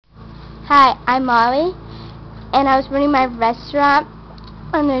Hi, I'm Molly, and I was running my restaurant,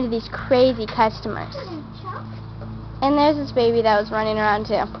 and there are these crazy customers. And there's this baby that was running around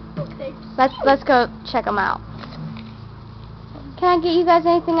too. Let's go check them out. Can I get you guys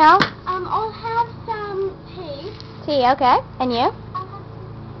anything else? I'll have some tea. Tea, okay. And you?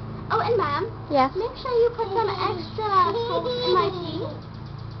 Oh, and ma'am. Yes. Make sure you put some extra salt in my tea.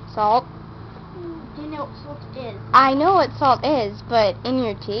 Salt? Do you know what salt is? I know what salt is, but in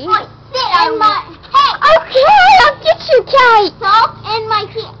your tea? Oh, sit on my... Hey! Okay, I'll get you, Kate! Salt in my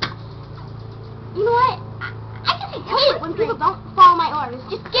tea. You know what? I just hate it when people don't follow my orders.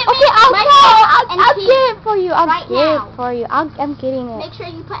 Just give me my salt and I'll tea get it for you. I'll right get now. it for you. I'm getting it. Make sure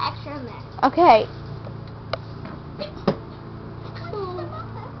you put extra in there. Okay.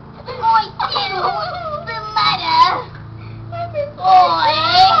 Boy, what's the matter? Boy!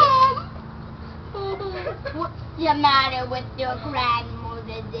 What's the matter with your grandmother?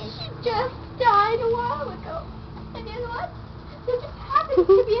 She just died a while ago. And you know what? There just happens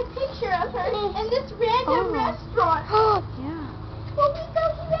to be a picture of her in this random restaurant. Oh, yeah. Well, we go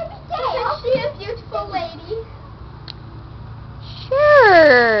here every day. Isn't she a beautiful lady?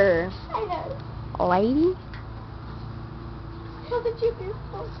 Sure. I know. Lady? Wasn't she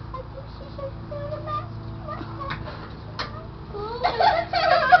beautiful? I think she should go to Master.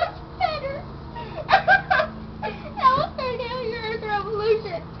 Better. That was her New Year's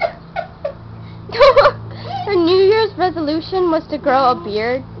revolution. Her New Year's resolution was to grow a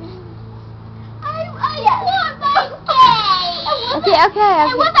beard. I want my cake. Okay.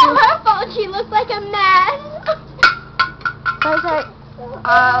 It wasn't her fault. She looks like a mess. Sorry.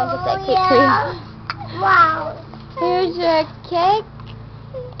 Get that cake for you. Wow. Here's your cake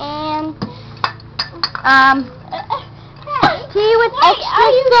and tea with extra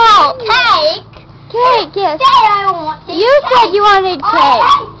salt. Cake? Cake, yes. Say I don't want this. You said you wanted cake.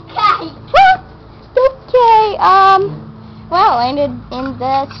 Cake. Okay, well, landed in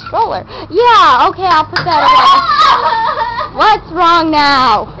the stroller. Yeah, okay, I'll put that away. What's wrong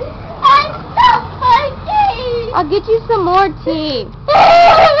now? I'm suffocating. I'll get you some more tea.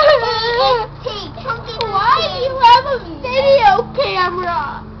 Why do you have a video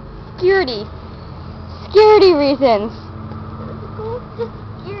camera? Security reasons.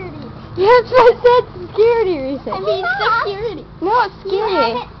 Security. Yes, I said security reasons. I mean security. No, it's You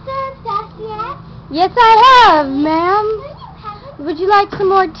scary. haven't served us yet? Yes, I have, ma'am. No, you haven't. Would you like some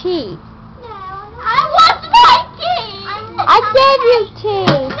more tea? No. I want my tea. I gave you tea.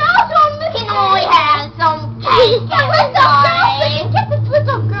 No, can only have some cake. Get this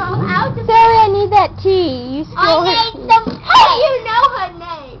little girl out. Sorry, I need that tea. You stole her I tea. need some cake. How do you know her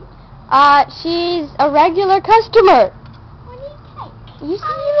name? She's a regular customer. I need cake. You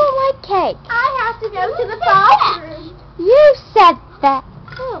said you don't like cake. I have to go to the bathroom. You said that.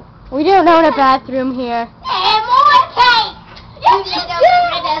 Oh. We don't own a bathroom here. And more cake. You need to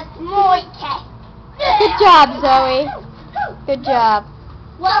get us more cake. Good job, Zoe. Good job.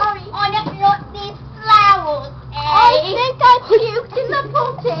 Well, I don't want these flowers. I think I puked in the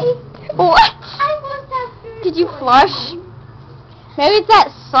potty. What? I must have food. Did you flush? Maybe it's that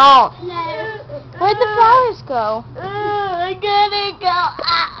salt. No. Where'd the flowers go? I gotta go.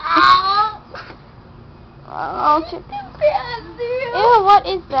 Oh, ew, what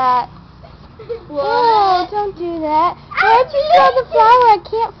is that? Oh, don't do that. Where'd you throw the flower? I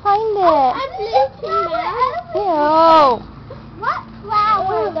can't find it. I'm looking, Mom. Ew. What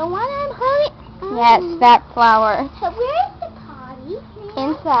flower? The one I'm holding? Yes, that flower. So where's the potty?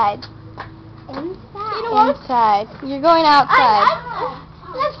 Inside. Inside. You know what? Inside. You're going outside.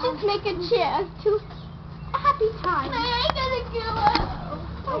 Let's just make a cheer to a happy time. I ain't gonna go.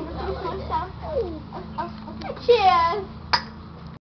 Cheers.